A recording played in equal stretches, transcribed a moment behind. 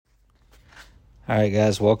All right,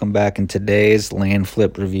 guys, welcome back in today's land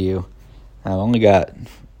flip review. I've only got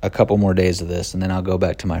a couple more days of this, and then I'll go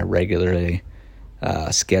back to my regularly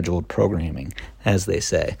scheduled programming, as they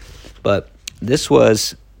say. But this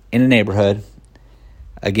was in a neighborhood.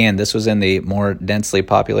 Again, this was in the more densely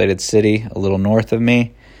populated city, a little north of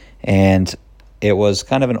me, and it was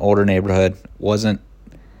kind of an older neighborhood.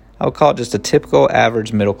 I would call it just a typical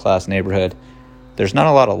average middle-class neighborhood. There's not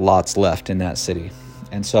a lot of lots left in that city,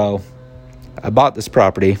 and so I bought this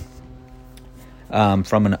property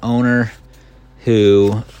from an owner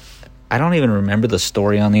who, I don't even remember the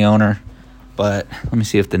story on the owner, but let me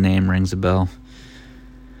see if the name rings a bell.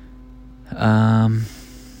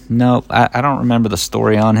 No, I don't remember the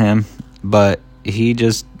story on him, but he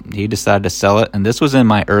decided to sell it, and this was in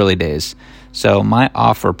my early days. So my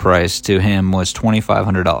offer price to him was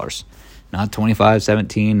 $2,500. Not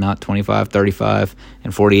 $2,517, not $2,535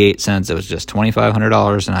 and 48 cents. It was just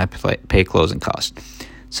 $2,500, and I pay closing costs.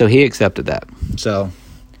 So he accepted that. So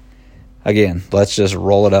again, let's just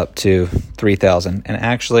roll it up to $3,000. And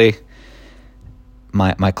actually,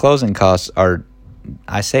 my closing costs are,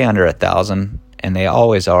 I say under $1,000, and they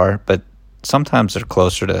always are, but sometimes they're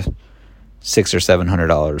closer to $600 or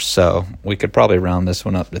 $700. So we could probably round this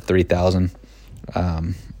one up to $3,000.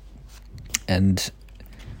 And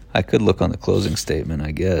I could look on the closing statement,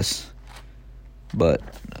 I guess, but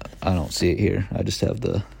I don't see it here. I just have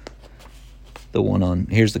the one on.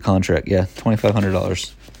 Here's the contract. Yeah,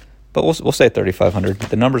 $2,500, but we'll say $3,500.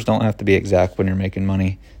 The numbers don't have to be exact when you're making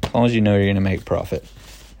money, as long as you know you're going to make profit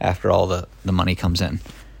after all the money comes in.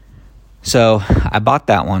 So I bought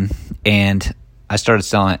that one, and I started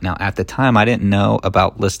selling it. Now, at the time, I didn't know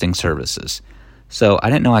about listing services, so I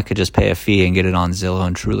didn't know I could just pay a fee and get it on Zillow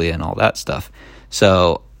and Trulia and all that stuff.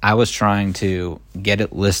 So I was trying to get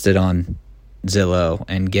it listed on Zillow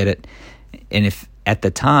and get it. And if at the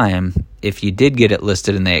time, if you did get it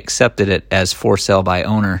listed and they accepted it as for sale by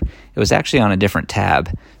owner, it was actually on a different tab.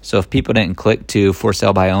 So if people didn't click to for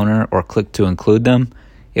sale by owner or click to include them,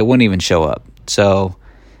 it wouldn't even show up. So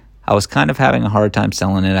I was kind of having a hard time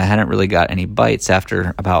selling it. I hadn't really got any bites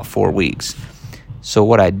after about 4 weeks. So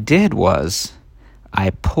what I did was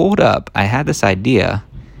I had this idea,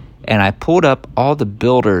 and I pulled up all the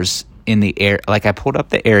builders in the area. Like, I pulled up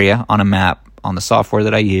the area on a map on the software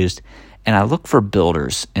that I used, and I looked for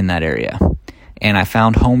builders in that area. And I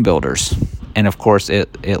found home builders. And of course,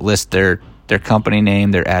 it lists their company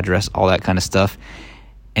name, their address, all that kind of stuff.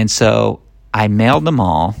 And so I mailed them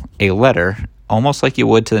all a letter, almost like you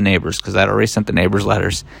would to the neighbors, because I'd already sent the neighbors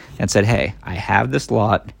letters, and said, hey, I have this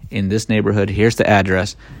lot in this neighborhood. Here's the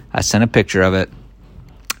address. I sent a picture of it.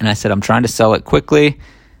 And I said, I'm trying to sell it quickly.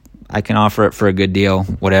 I can offer it for a good deal,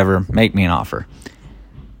 whatever, make me an offer.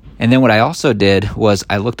 And then what I also did was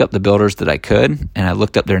I looked up the builders that I could, and I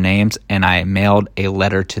looked up their names, and I mailed a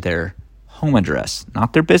letter to their home address,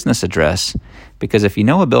 not their business address, because if you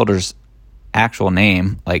know a builder's actual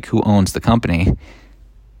name, like who owns the company,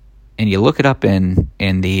 and you look it up in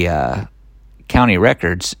the county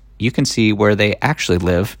records, you can see where they actually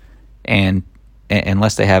live, and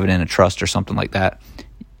unless they have it in a trust or something like that,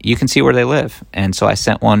 you can see where they live. And so I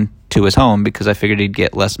sent one to his home because I figured he'd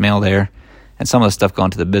get less mail there, and some of the stuff going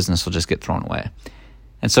to the business will just get thrown away.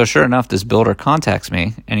 And so sure enough, this builder contacts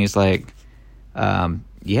me, and he's like,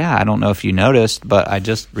 yeah, I don't know if you noticed, but I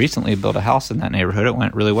just recently built a house in that neighborhood. It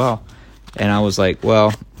went really well. And I was like,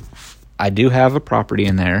 well, I do have a property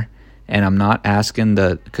in there, and I'm not asking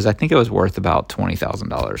because I think it was worth about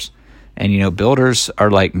 $20,000. And, builders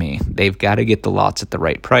are like me. They've got to get the lots at the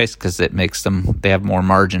right price because it makes they have more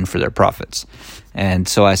margin for their profits. And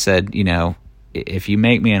so I said, if you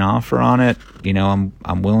make me an offer on it,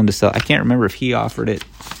 I'm willing to sell. I can't remember if he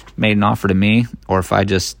made an offer to me, or if I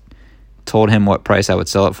just told him what price I would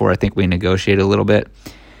sell it for. I think we negotiated a little bit.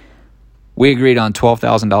 We agreed on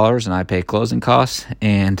 $12,000, and I pay closing costs.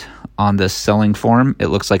 And on the selling form, it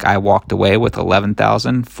looks like I walked away with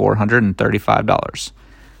 $11,435.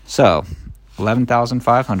 So,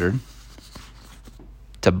 $11,500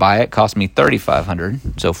 to buy it cost me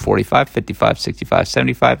 $3,500. So, $45, $55,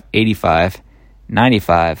 $65, $75, $85,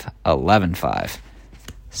 $95, $11,500.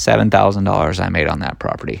 $7,000 I made on that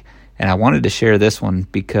property. And I wanted to share this one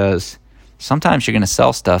because sometimes you're going to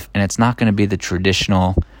sell stuff and it's not going to be the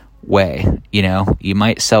traditional way. You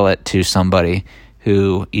might sell it to somebody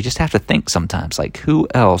who you just have to think sometimes, like, who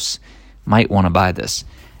else might want to buy this?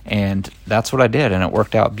 And that's what I did, and it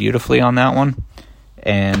worked out beautifully on that one.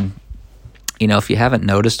 And, if you haven't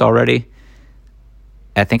noticed already,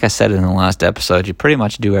 I think I said it in the last episode, you pretty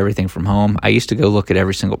much do everything from home. I used to go look at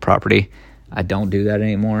every single property. I don't do that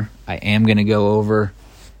anymore. I am going to go over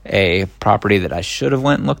a property that I should have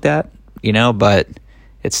went and looked at but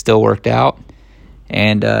it still worked out.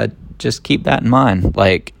 And just keep that in mind.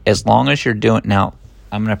 Like, as long as you're doing... Now,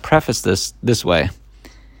 I'm going to preface this way.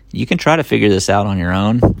 You can try to figure this out on your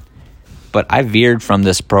own, but I veered from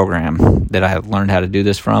this program that I have learned how to do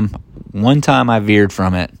this from. One time I veered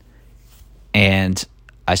from it, and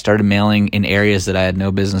I started mailing in areas that I had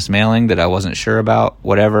no business mailing, that I wasn't sure about,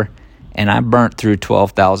 whatever. And I burnt through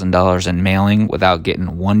 $12,000 in mailing without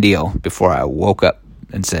getting one deal before I woke up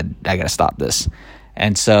and said, I got to stop this.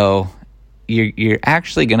 And so you're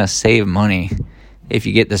actually going to save money if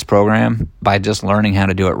you get this program by just learning how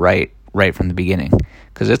to do it right from the beginning.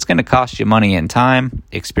 Because it's going to cost you money in time,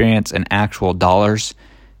 experience, and actual dollars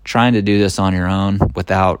trying to do this on your own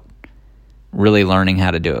without really learning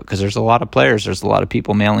how to do it. Because there's a lot of players, there's a lot of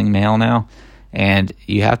people mailing mail now, and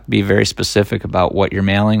you have to be very specific about what you're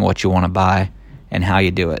mailing, what you want to buy, and how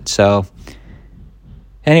you do it. So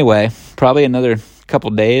anyway, probably another couple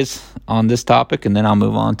days on this topic, and then I'll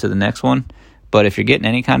move on to the next one. But if you're getting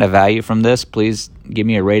any kind of value from this, please give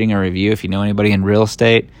me a rating or review. If you know anybody in real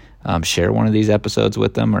estate, share one of these episodes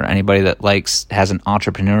with them, or anybody that has an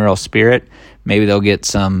entrepreneurial spirit. Maybe they'll get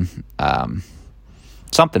something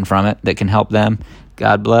from it that can help them.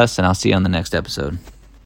 God bless, and I'll see you on the next episode.